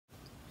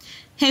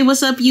Hey,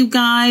 what's up, you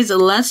guys?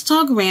 Let's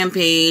talk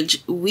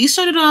Rampage. We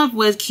started off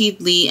with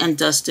Keith Lee and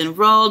Dustin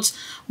Rhodes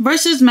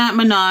versus Matt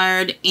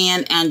Menard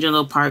and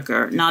Angelo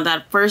Parker. Now,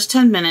 that first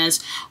 10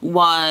 minutes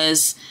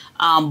was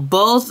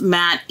both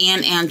Matt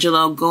and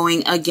Angelo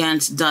going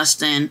against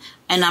Dustin.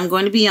 And I'm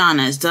going to be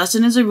honest,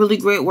 Dustin is a really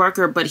great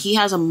worker, but he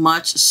has a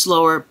much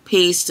slower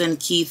pace than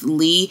Keith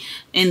Lee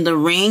in the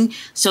ring.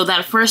 So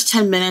that first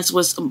 10 minutes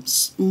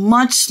was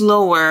much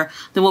slower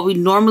than what we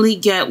normally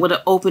get with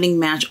an opening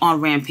match on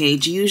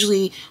Rampage.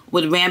 Usually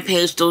with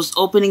Rampage, those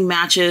opening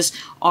matches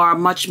are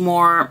much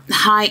more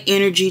high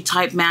energy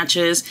type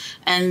matches.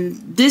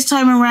 And this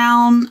time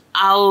around,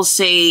 I'll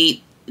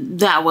say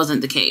that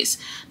wasn't the case.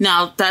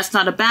 Now, that's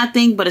not a bad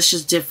thing, but it's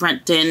just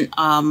different than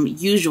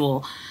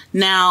usual.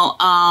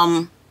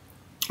 Now,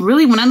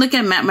 really, when I look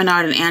at Matt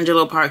Menard and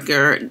Angelo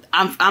Parker,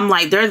 I'm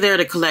like, they're there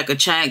to collect a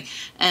check,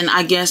 and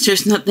I guess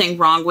there's nothing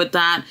wrong with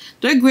that.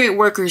 They're great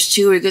workers,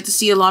 too. We get to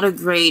see a lot of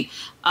great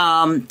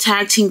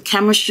tag team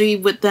chemistry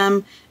with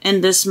them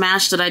in this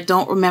match that I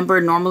don't remember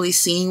normally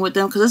seeing with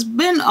them, because it's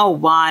been a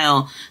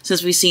while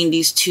since we've seen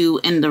these two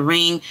in the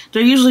ring.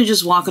 They're usually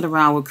just walking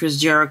around with Chris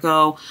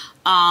Jericho.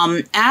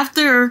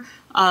 After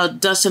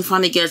Dustin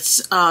finally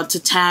gets to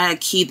tag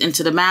Keith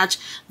into the match,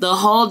 the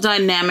whole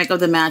dynamic of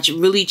the match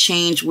really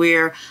changed,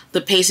 where the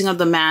pacing of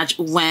the match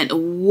went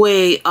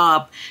way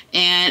up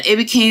and it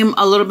became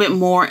a little bit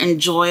more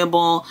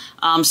enjoyable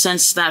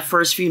since that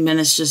first few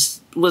minutes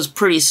just was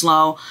pretty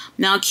slow.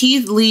 Now,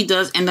 Keith Lee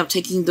does end up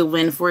taking the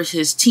win for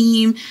his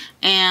team,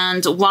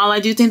 and while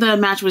I do think that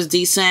the match was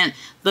decent,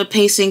 the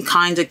pacing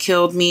kind of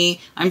killed me.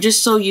 I'm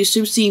just so used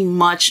to seeing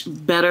much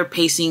better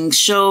pacing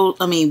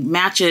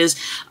matches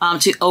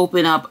to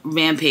open up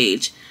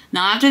Rampage.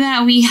 Now, after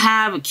that, we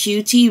have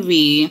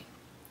QTV.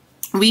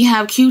 We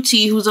have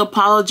QT, who's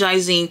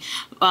apologizing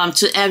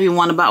to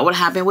everyone about what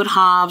happened with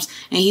Hobbs,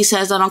 and he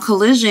says that on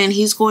Collision,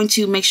 he's going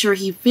to make sure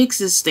he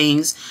fixes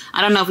things.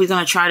 I don't know if he's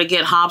going to try to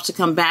get Hobbs to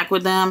come back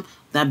with them.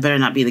 That better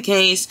not be the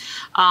case.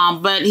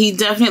 But he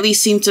definitely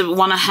seemed to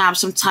want to have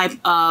some type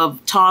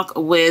of talk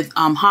with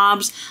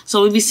Hobbs,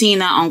 so we'll be seeing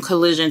that on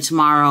Collision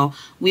tomorrow.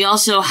 We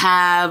also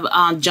have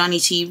Johnny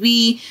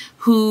TV,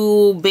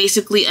 who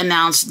basically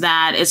announced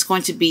that it's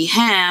going to be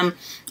him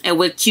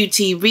with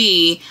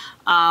QTV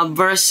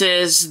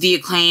versus The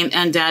Acclaimed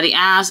and Daddy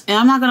Ass. And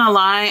I'm not gonna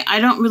lie, I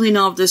don't really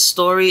know if this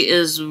story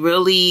is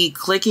really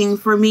clicking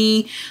for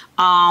me.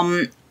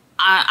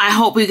 I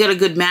hope we get a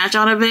good match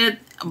out of it,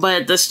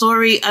 but the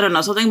story, I don't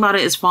know, something about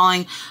it is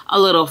falling a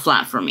little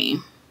flat for me.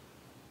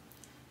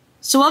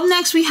 So up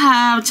next, we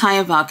have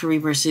Taya Valkyrie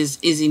versus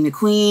Izzy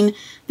McQueen.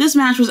 This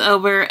match was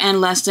over in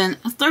less than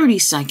 30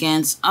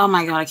 seconds. Oh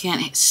my god, I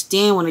can't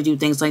stand when they do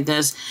things like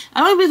this.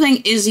 I don't even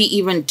think Izzy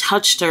even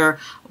touched her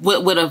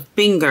with a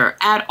finger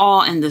at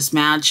all in this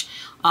match.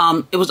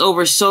 It was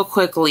over so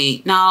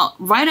quickly. Now,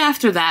 right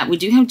after that, we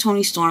do have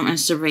Toni Storm and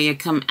Saraya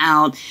come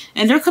out,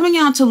 and they're coming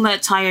out to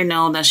let Taya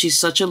know that she's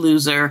such a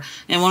loser.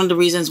 And one of the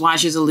reasons why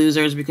she's a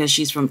loser is because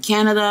she's from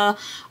Canada.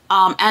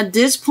 At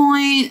this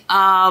point,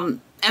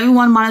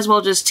 everyone might as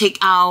well just take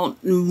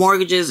out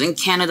mortgages in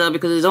Canada,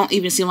 because it don't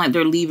even seem like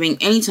they're leaving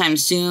anytime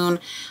soon.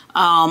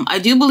 I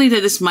do believe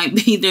that this might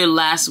be their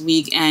last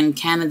week in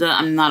Canada.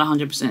 I'm not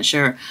 100%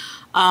 sure.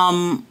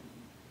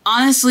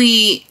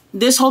 Honestly,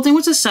 this whole thing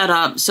was a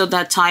setup so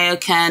that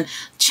Taya can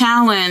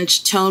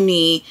challenge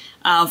Toni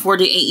for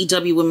the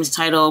AEW Women's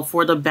title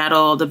for the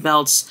Battle of the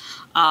Belts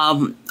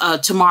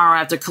tomorrow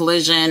after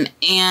Collision.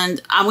 And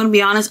I'm going to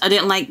be honest, I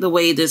didn't like the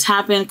way this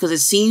happened, because it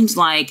seems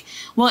like,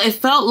 well, it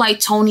felt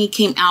like Toni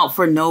came out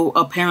for no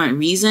apparent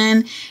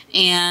reason,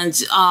 and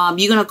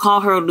you're going to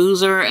call her a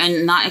loser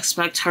and not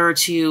expect her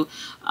to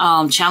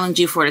challenge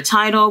you for the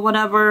title or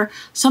whatever.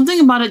 Something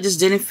about it just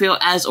didn't feel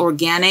as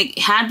organic.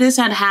 Had this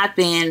had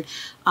happened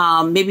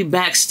maybe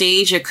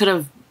backstage, it could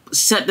have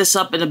set this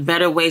up in a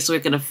better way so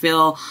it could have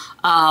feel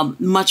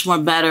much more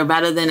better,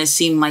 rather than it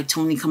seemed like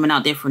Toni coming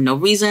out there for no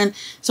reason.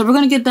 So we're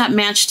going to get that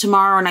match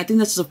tomorrow, and I think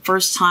this is the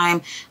first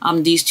time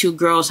these two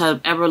girls have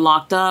ever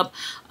locked up.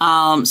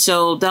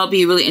 So that'll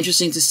be really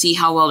interesting to see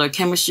how well their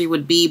chemistry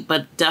would be,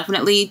 but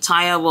definitely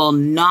Taya will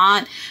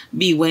not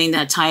be winning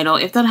that title.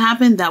 If that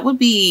happened, that would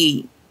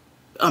be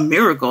a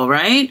miracle,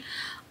 right?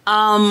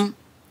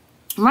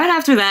 Right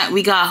after that,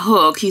 we got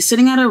Hook. He's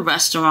sitting at a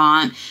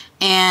restaurant,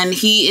 and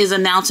he is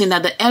announcing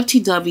that the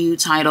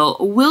FTW title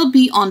will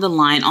be on the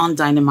line on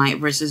Dynamite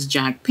versus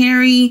Jack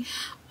Perry.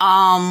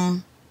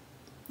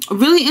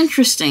 Really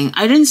interesting.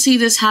 I didn't see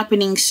this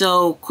happening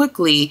so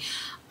quickly.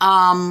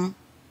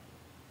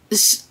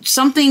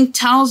 Something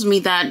tells me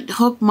that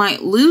Hook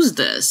might lose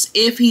this.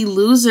 If he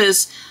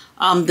loses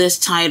this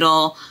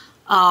title,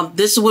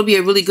 this would be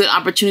a really good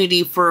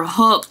opportunity for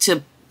Hook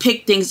to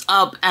pick things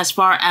up as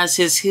far as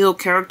his heel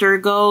character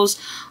goes.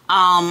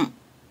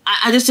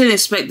 I just didn't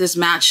expect this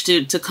match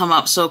to come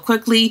up so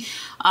quickly.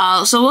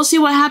 So we'll see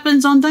what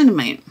happens on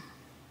Dynamite.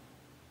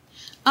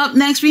 Up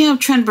next, we have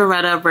Trent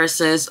Beretta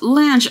versus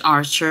Lance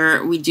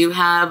Archer. We do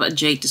have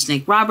Jake the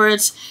Snake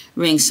Roberts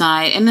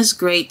ringside, and it's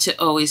great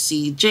to always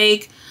see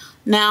Jake.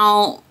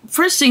 Now,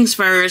 first things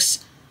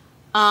first,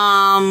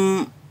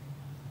 The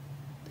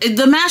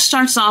match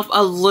starts off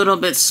a little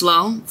bit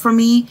slow for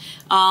me.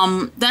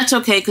 That's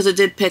okay because it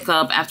did pick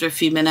up after a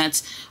few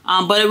minutes.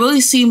 But it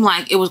really seemed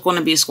like it was going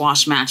to be a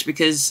squash match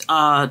because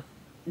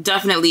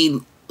definitely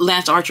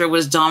Lance Archer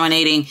was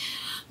dominating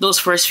those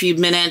first few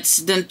minutes.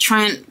 Then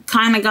Trent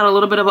kind of got a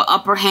little bit of an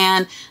upper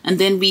hand. And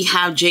then we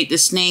have Jake the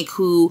Snake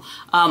who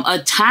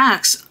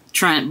attacks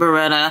Trent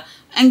Beretta.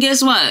 And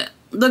guess what?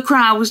 The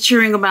crowd was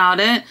cheering about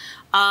it.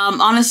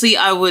 Honestly,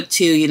 I would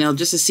too, you know,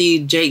 just to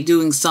see Jake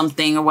doing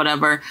something or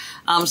whatever.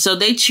 So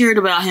they cheered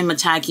about him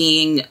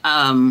attacking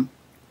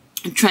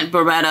Trent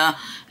Beretta.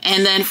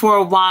 And then for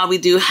a while, we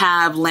do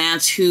have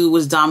Lance who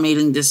was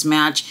dominating this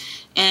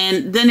match.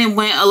 And then it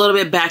went a little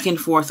bit back and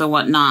forth or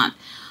whatnot.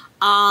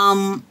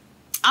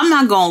 I'm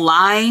not gonna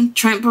lie,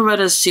 Trent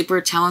Beretta is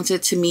super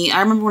talented to me. I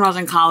remember when I was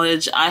in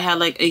college, I had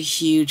like a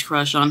huge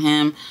crush on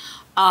him.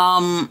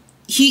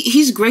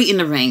 He's great in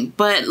the ring,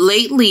 but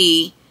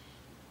lately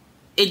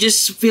it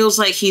just feels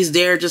like he's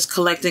there just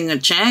collecting a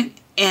check.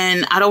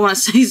 And I don't want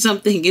to say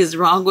something is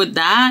wrong with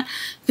that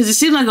because it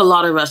seems like a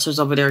lot of wrestlers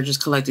over there are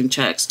just collecting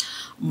checks.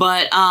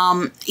 But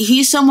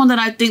he's someone that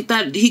I think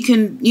that he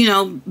can, you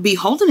know, be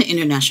holding an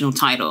international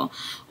title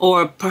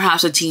or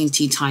perhaps a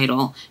TNT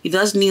title. He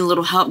does need a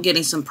little help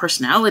getting some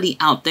personality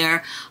out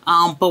there.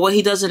 But what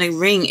he does in a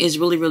ring is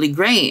really, really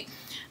great.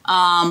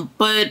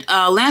 But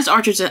Lance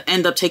Archer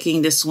ended up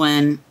taking this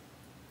win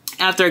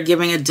after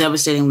giving a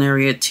devastating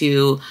lariat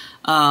to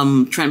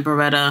Trent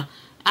Beretta.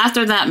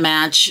 After that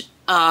match,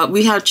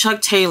 we have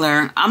Chuck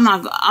Taylor. I'm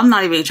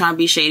not even trying to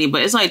be shady,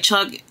 but it's like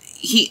Chuck,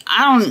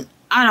 I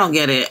don't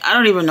get it. I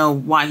don't even know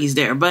why he's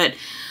there. But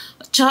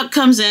Chuck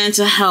comes in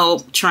to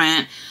help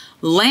Trent.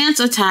 Lance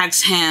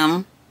attacks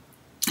him.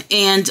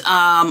 And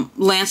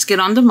Lance get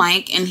on the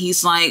mic and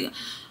he's like,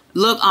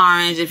 look,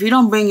 Orange, if you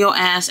don't bring your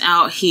ass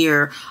out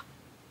here,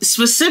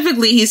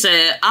 specifically, he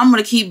said, I'm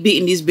going to keep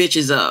beating these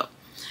bitches up.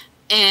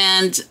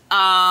 And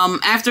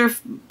after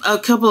a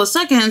couple of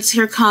seconds,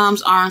 here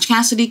comes Orange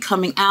Cassidy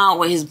coming out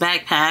with his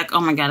backpack. Oh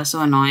my God, it's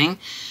so annoying.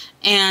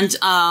 And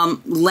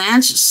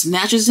Lance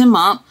snatches him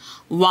up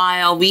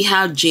while we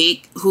have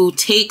Jake who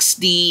takes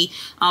the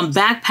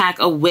backpack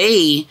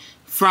away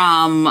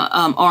from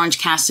Orange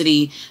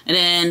Cassidy. And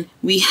then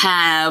we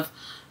have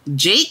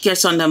Jake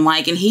gets on the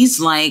mic and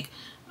he's like,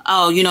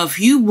 oh, you know, if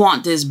you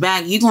want this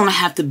back, you're going to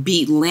have to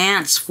beat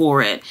Lance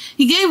for it.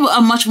 He gave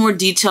a much more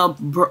detailed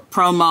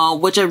promo,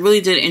 which I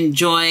really did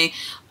enjoy.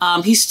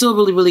 He's still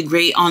really, really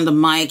great on the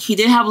mic. He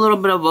did have a little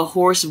bit of a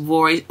hoarse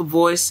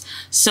voice.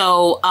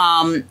 So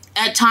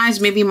at times,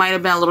 maybe it might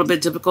have been a little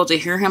bit difficult to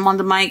hear him on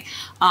the mic.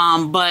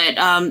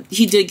 But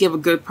he did give a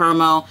good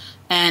promo.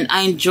 And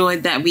I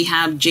enjoyed that we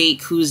have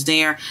Jake who's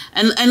there.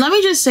 And let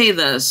me just say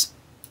this.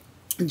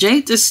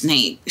 Jake the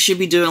Snake should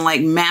be doing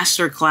like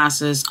master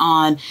classes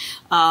on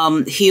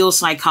heel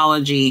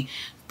psychology.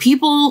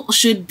 People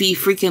should be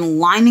freaking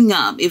lining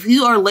up. If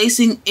you are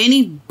lacing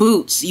any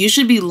boots, you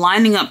should be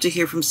lining up to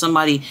hear from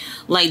somebody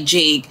like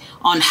Jake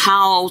on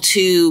how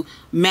to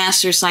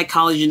master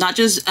psychology, not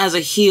just as a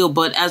heel,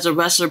 but as a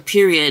wrestler,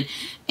 period.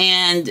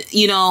 And,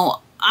 you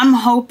know, I'm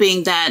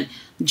hoping that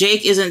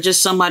Jake isn't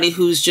just somebody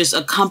who's just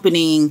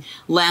accompanying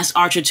Lance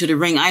Archer to the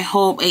ring. I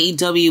hope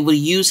AEW will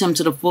use him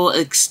to the full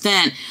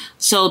extent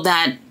so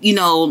that, you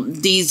know,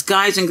 these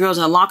guys and girls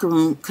in the locker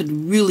room could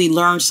really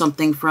learn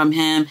something from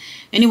him.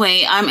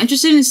 Anyway, I'm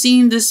interested in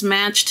seeing this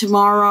match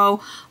tomorrow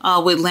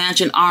with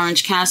Lance and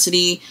Orange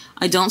Cassidy.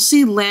 I don't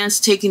see Lance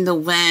taking the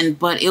win,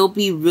 but it'll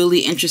be really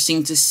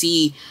interesting to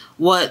see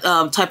what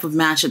type of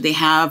match that they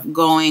have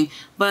going.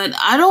 But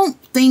I don't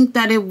think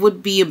that it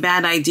would be a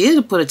bad idea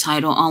to put a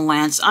title on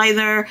Lance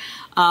either,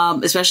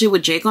 especially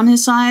with Jake on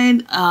his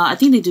side. I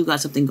think they do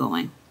got something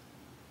going.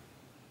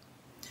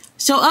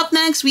 So up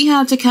next, we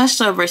have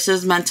Takeshita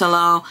versus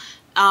Mentalo.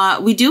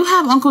 We do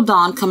have Uncle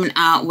Don coming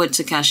out with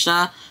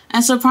Takeshita.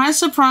 And surprise,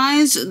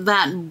 surprise,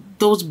 that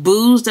those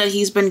boos that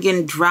he's been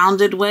getting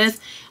drowned with,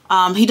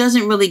 he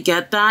doesn't really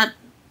get that.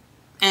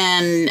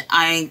 And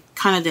I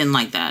kind of didn't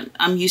like that.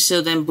 I'm used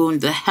to them booing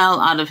the hell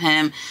out of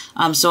him.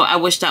 So I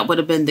wish that would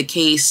have been the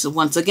case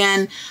once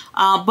again.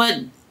 But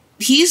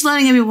he's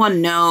letting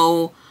everyone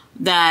know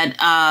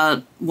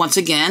that, once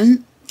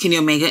again, Kenny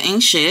Omega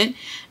ain't shit.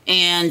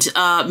 And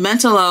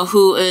Mentalo,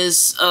 who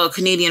is a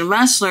Canadian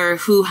wrestler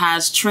who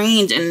has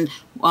trained and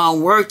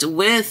worked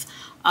with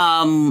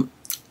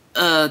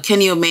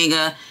Kenny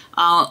Omega,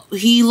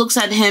 he looks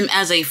at him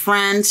as a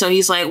friend. So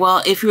he's like,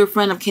 well, if you're a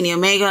friend of Kenny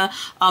Omega,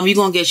 you're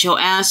going to get your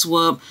ass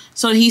whooped.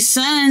 So he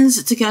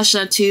sends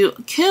Takeshita to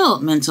kill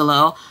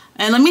Mentalo.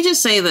 And let me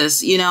just say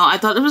this, you know, I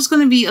thought it was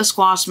going to be a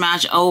squash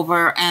match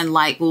over in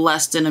like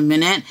less than a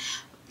minute.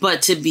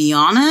 But to be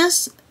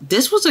honest,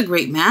 this was a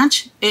great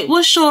match. It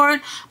was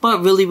short,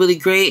 but really, really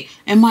great.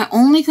 And my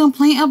only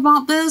complaint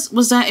about this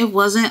was that it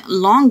wasn't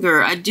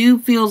longer. I do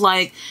feel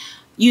like,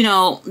 you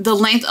know, the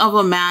length of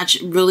a match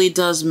really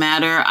does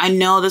matter. I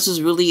know this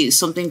is really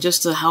something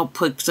just to help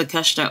put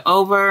Takeshita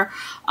over.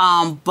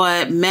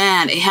 But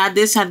man, had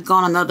this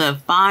gone another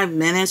 5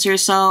 minutes or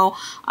so,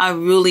 I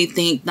really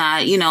think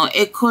that,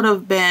 it could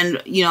have been,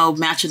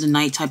 match of the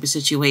night type of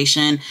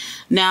situation.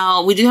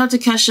 Now, we do have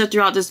Takeshita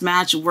throughout this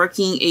match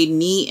working a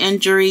knee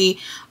injury.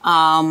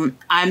 I'm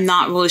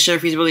not really sure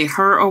if he's really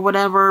hurt or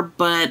whatever,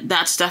 but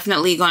that's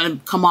definitely going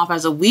to come off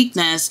as a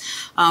weakness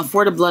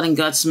for the Blood and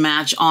Guts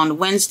match on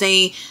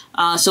Wednesday.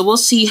 So we'll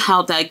see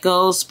how that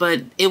goes,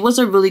 but it was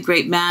a really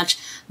great match.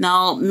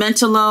 Now,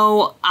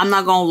 Mentolo, I'm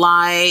not going to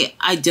lie,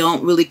 I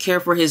don't really care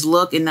for his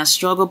look, and that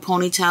struggle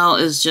ponytail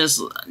is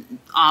just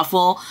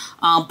awful,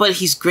 but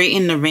he's great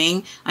in the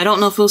ring. I don't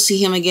know if we'll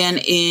see him again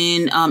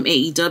in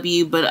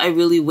AEW, but I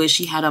really wish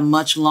he had a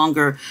much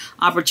longer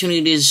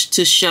opportunity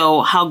to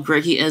show how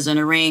great he is in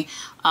the ring.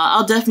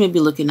 I'll definitely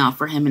be looking out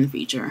for him in the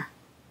future.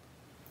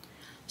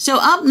 So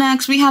up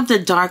next, we have the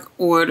Dark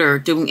Order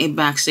doing a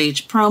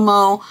backstage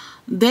promo.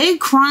 They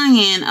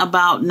crying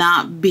about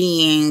not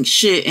being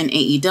shit in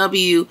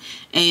AEW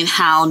and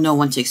how no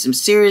one takes them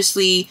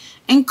seriously,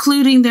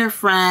 including their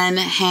friend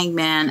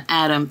Hangman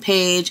Adam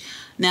Page.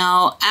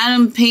 Now,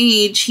 Adam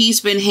Page, he's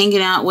been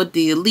hanging out with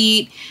the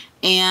Elite,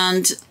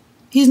 and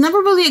he's never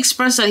really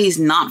expressed that he's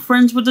not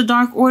friends with the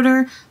Dark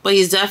Order, but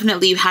he's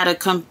definitely had a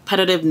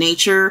competitive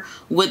nature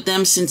with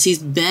them since he's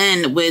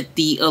been with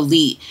the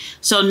Elite.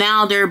 So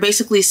now they're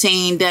basically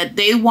saying that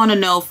they want to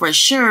know for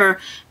sure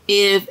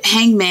if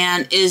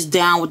Hangman is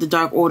down with the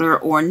Dark Order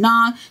or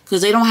not,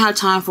 because they don't have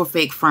time for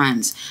fake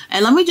friends.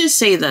 And let me just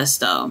say this,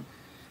 though.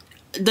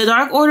 The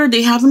Dark Order,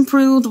 they have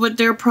improved with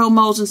their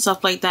promos and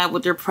stuff like that,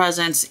 with their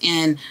presence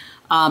in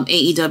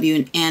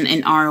AEW and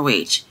in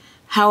ROH.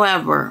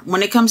 However,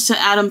 when it comes to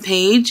Adam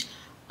Page,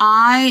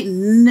 I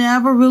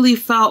never really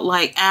felt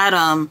like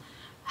Adam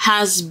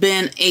has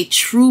been a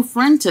true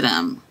friend to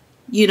them,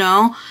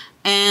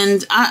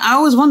 And I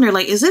always wonder,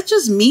 like, is it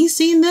just me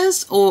seeing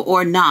this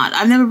or not?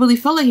 I've never really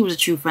felt like he was a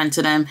true friend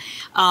to them.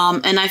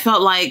 And I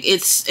felt like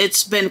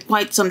it's been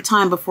quite some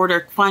time before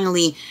they're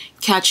finally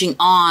catching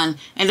on.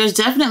 And there's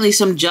definitely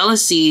some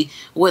jealousy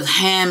with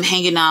him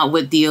hanging out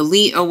with the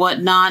Elite or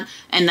whatnot.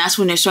 And that's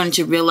when they're starting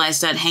to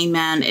realize that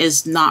Hangman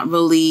is not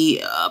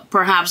really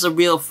perhaps a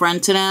real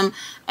friend to them.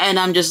 And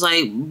I'm just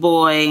like,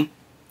 boy,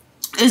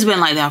 it's been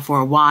like that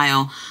for a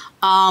while.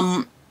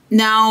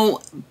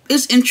 Now,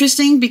 it's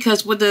interesting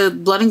because with the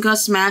Blood and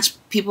Guts match,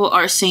 people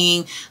are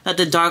saying that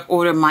the Dark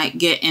Order might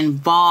get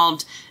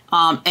involved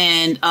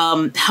and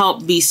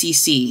help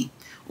BCC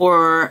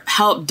or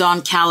help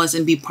Don Callis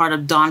and be part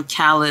of Don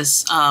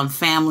Callis'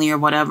 family or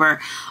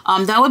whatever.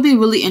 That would be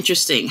really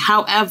interesting.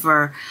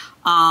 However,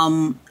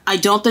 I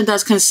don't think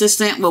that's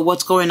consistent with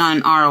what's going on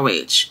in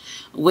ROH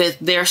with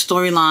their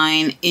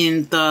storyline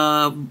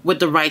with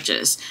the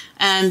Righteous.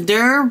 And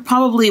they're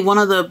probably one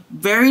of the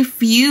very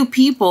few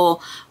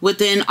people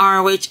within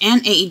ROH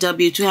and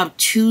AEW to have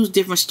two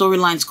different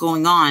storylines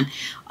going on.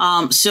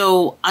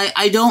 So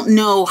I don't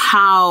know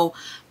how,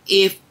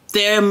 if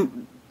they're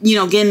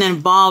getting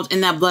involved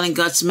in that Blood and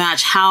Guts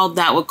match, how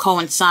that would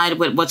coincide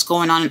with what's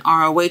going on in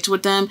ROH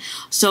with them.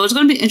 So it's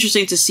going to be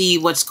interesting to see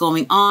what's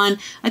going on.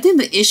 I think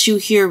the issue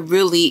here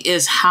really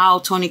is how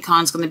Tony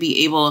Khan's going to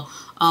be able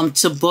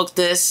to book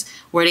this,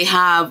 where they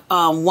have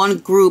one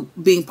group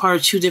being part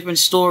of two different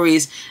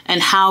stories,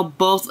 and how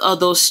both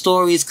of those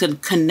stories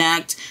could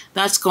connect.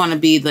 That's going to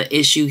be the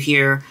issue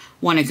here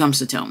when it comes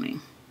to Tony.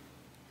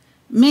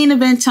 Main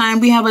event time,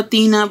 we have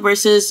Athena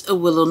versus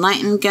Willow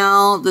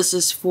Nightingale. This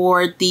is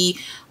for the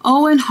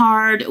Owen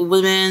Hart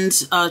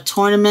Women's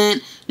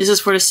Tournament. This is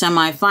for the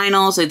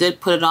semifinals. They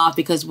did put it off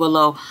because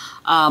Willow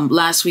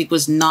last week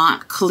was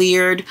not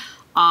cleared.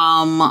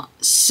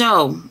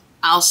 So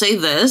I'll say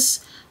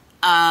this.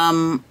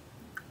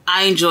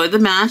 I enjoyed the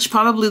match,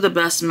 probably the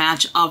best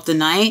match of the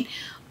night.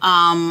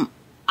 I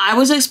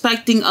was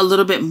expecting a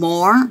little bit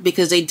more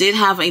because they did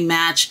have a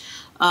match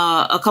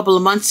a couple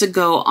of months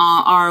ago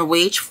on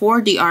ROH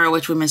for the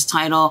ROH Women's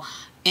title,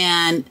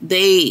 and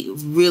they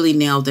really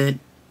nailed it.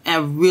 I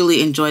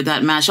really enjoyed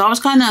that match. I was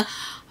kind of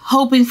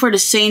hoping for the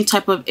same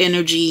type of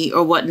energy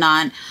or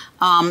whatnot.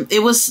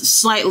 It was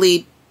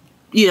slightly,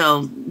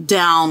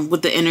 down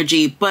with the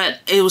energy, but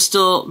it was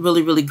still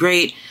really, really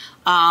great.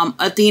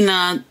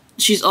 Athena,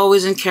 she's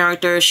always in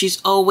character.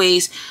 She's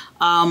always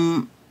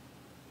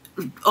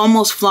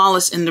almost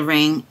flawless in the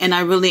ring, and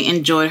I really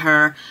enjoyed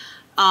her.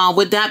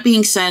 With that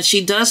being said,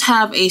 she does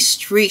have a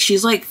streak.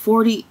 She's like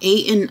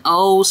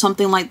 48-0,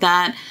 something like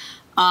that.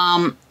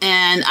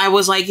 And I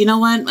was like, you know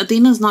what?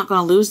 Athena's not going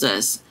to lose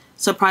this.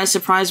 Surprise,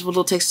 surprise,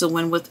 Willow takes the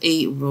win with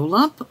a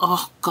roll-up.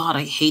 Oh, God,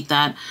 I hate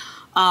that.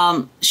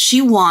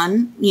 She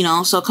won,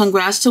 so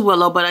congrats to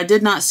Willow, but I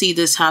did not see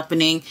this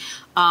happening.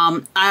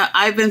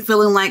 I've been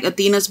feeling like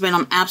Athena's been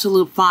on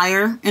absolute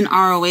fire in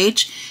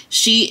ROH.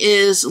 She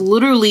is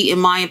literally, in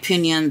my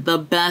opinion, the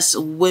best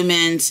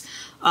women's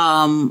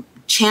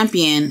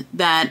champion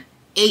that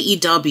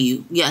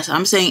AEW, yes,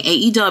 I'm saying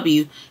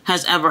AEW,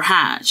 has ever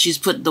had. She's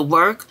put the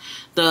work,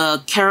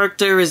 the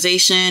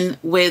characterization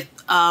with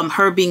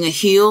her being a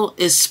heel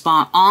is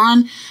spot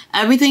on.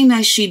 Everything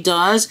that she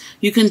does,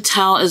 you can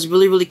tell is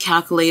really, really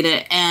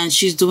calculated, and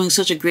she's doing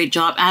such a great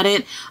job at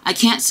it. I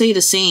can't say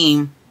the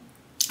same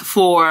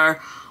for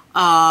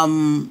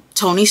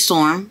Toni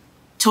Storm.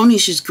 Toni,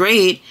 she's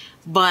great,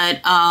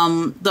 but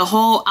the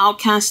whole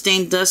Outcast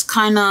thing does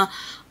kind of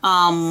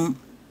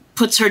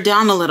puts her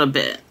down a little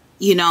bit,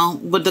 you know,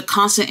 with the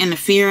constant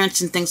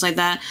interference and things like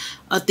that.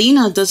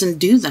 Athena doesn't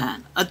do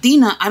that.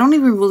 Athena, I don't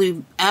even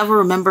really ever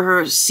remember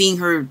her seeing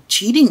her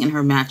cheating in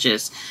her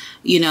matches.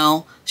 You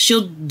know,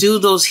 she'll do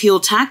those heel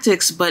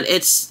tactics, but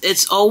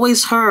it's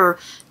always her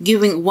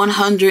giving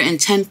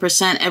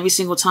 110% every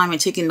single time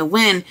and taking the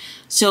win.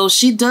 So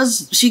she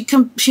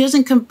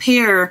doesn't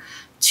compare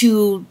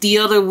to the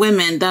other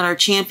women that are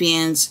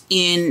champions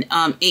in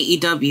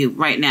AEW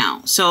right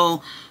now.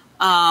 So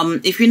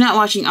if you're not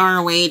watching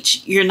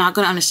ROH, you're not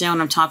going to understand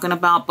what I'm talking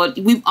about. But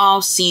we've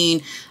all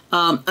seen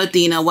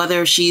Athena,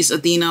 whether she's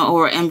Athena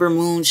or Ember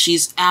Moon,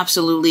 she's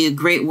absolutely a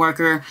great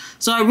worker.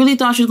 So I really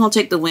thought she was going to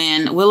take the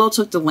win. Willow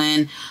took the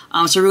win.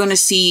 So we're going to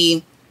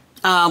see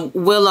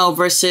Willow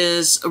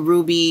versus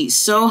Ruby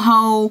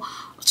Soho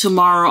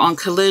tomorrow on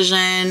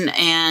Collision,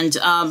 and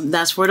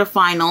that's for the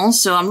finals.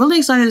 So I'm really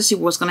excited to see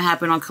what's going to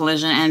happen on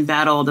Collision and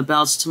Battle of the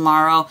Belts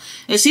tomorrow.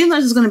 It seems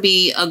like it's going to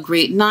be a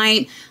great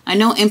night. I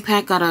know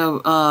Impact got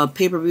a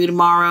pay-per-view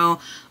tomorrow.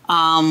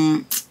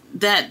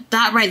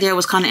 That right there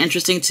was kind of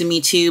interesting to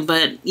me too,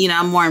 but you know,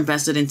 I'm more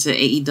invested into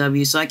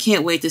AEW, so I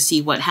can't wait to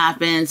see what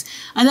happens.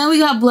 And then we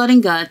got Blood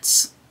and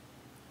Guts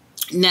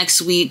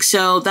next week,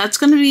 so that's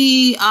going to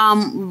be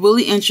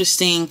really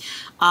interesting.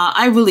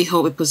 I really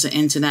hope it puts an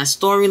end to that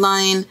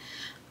storyline.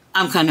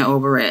 I'm kind of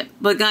over it.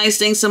 But guys,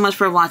 thanks so much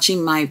for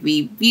watching my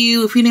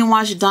review. If you didn't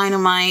watch if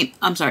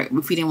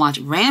you didn't watch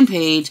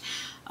Rampage,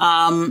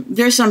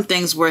 there's some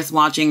things worth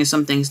watching and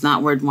some things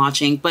not worth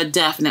watching, but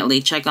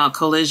definitely check out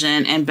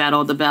Collision and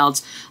Battle of the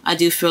Belts. I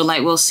do feel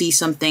like we'll see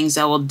some things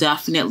that will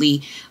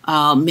definitely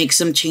make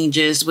some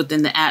changes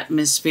within the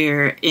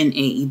atmosphere in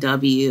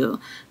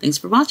AEW. Thanks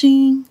for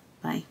watching.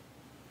 Bye.